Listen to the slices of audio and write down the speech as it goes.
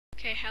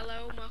Okay,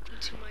 hello and welcome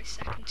to my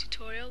second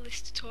tutorial.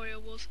 This tutorial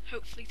will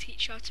hopefully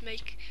teach you how to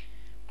make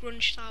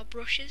grunge style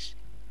brushes.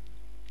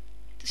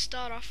 To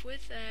start off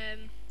with,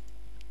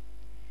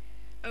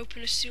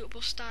 open a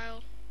suitable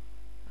style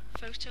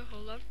photo,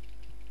 hold on,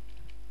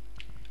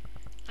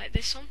 like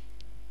this one.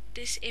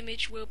 This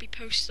image will be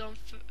posted on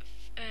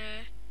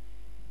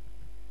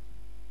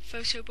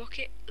Photo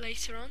Bucket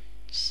later on,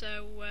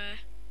 so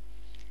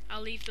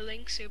I'll leave the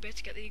link so you'll be able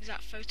to get the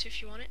exact photo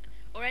if you want it,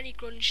 or any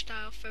grunge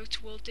style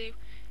photo will do,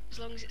 as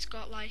long as it's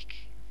got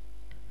like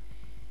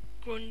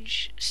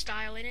grunge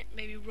style in it,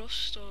 maybe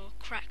rust or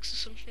cracks or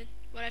something,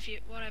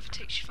 whatever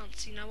takes your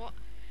fancy. Now what,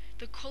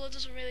 the colour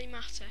doesn't really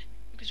matter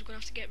because we're going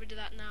to have to get rid of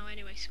that now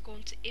anyway, so go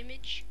on to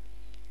image,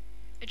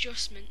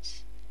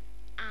 adjustments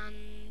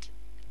and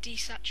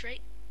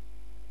desaturate.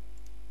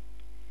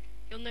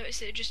 You'll notice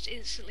that it just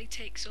instantly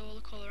takes all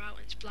the colour out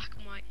and it's black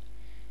and white.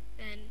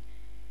 Then,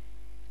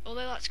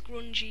 although that's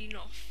grungy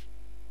enough,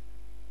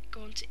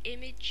 go on to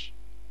image,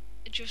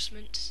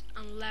 adjustments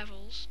and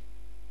levels.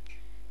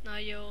 Now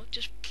you'll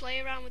just play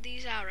around with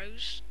these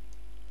arrows,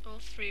 all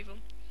three of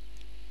them,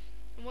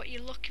 and what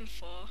you're looking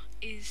for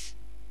is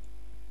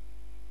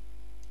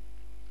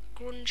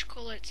grunge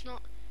colour. It's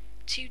not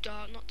too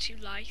dark, not too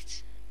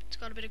light, it's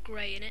got a bit of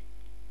grey in it.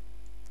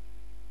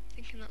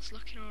 Thinking that's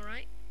looking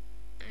alright.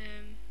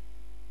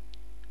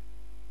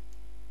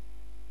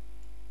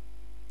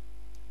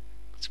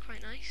 That's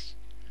quite nice.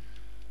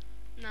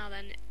 Now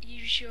then,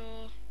 use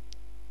your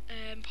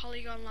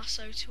polygon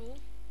lasso tool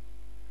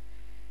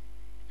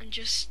and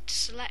just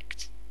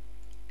select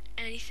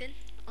anything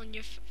on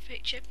your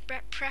picture,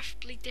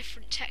 preferably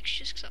different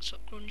textures, because that's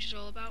what grunge is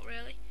all about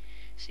really.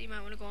 So you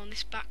might want to go on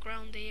this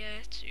background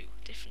here to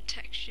different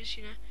textures,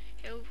 you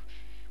know,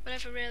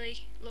 whatever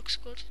really looks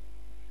good.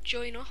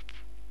 Join up.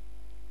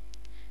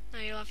 Now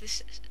you'll have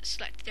this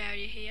selected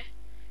area here.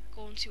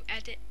 Go on to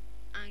edit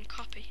and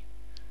copy.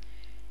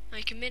 Now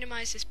you can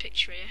minimise this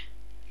picture here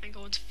and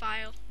go into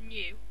file,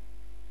 new,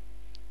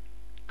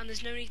 and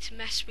there's no need to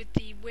mess with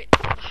the width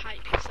or the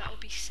height because that will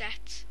be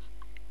set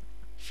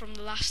from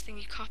the last thing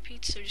you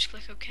copied, so just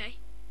click OK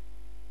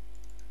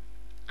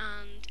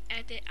and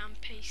edit and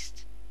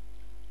paste.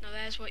 Now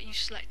there's what you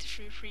selected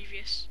from your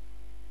previous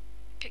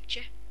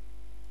picture.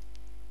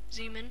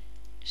 Zoom in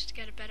just to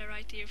get a better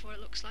idea of what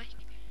it looks like.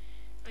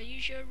 Now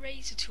use your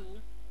eraser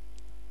tool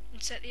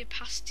and set the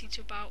opacity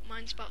to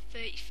mine's about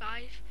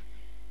 35,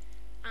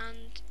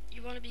 and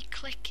you want to be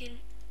clicking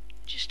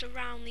just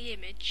around the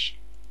image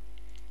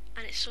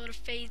and it sort of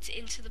fades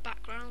into the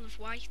background of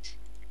white.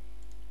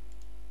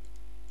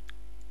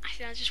 I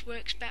think that just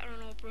works better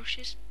on all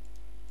brushes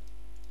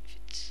if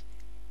it's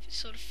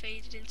sort of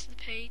faded into the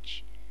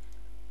page,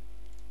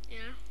 you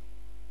know.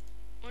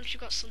 Once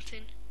you've got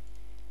something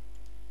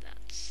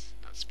that's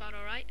about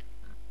alright,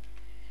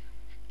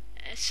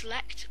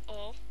 select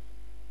all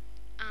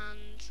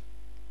and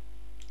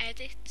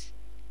edit,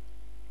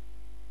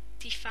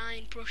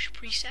 define brush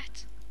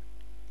preset,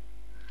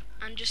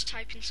 and just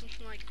type in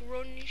something like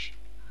grunge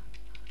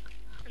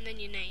and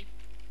then your name.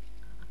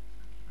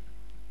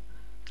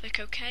 Click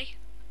OK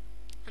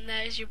and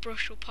there's your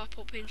brush will pop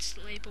up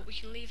instantly, but we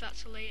can leave that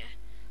till later.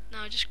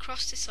 Now just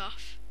cross this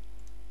off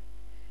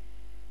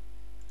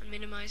and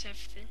minimise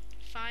everything.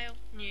 File,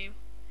 new,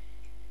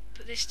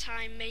 but this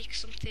time make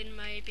something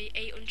maybe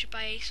 800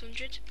 by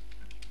 800,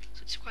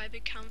 so it's quite a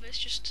big canvas,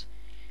 just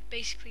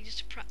basically just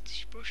to practice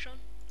your brush on.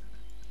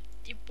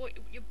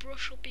 Your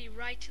brush will be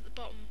right at the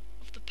bottom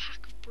of the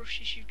pack of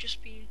brushes you've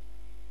just been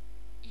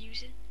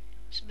using.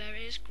 So there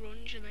it is,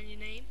 grunge and then your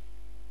name,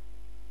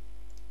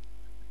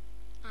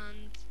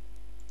 and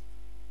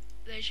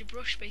there's your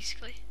brush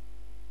basically,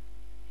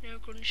 you know,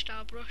 grunge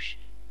style brush.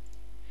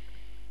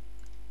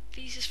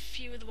 These are a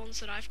few of the ones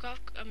that I've got.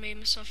 I made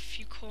myself a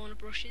few corner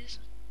brushes,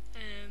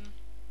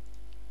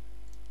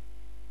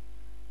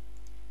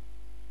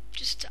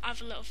 just to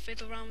have a little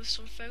fiddle around with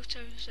some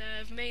photos.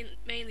 I've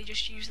mainly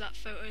just used that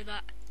photo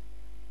that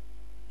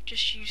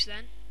just used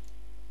then,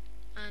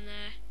 and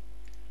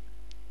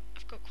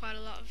I've got quite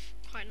a lot of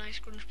quite nice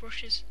grunge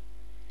brushes.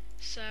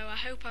 So I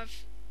hope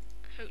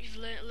you've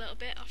learnt a little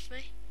bit off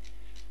me,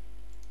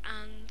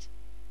 and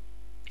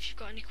if you've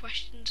got any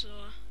questions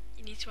or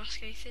you need to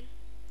ask anything,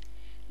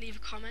 leave a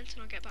comment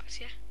and I'll get back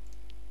to you.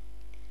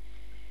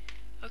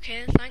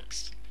 Okay then,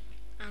 thanks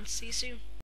and see you soon.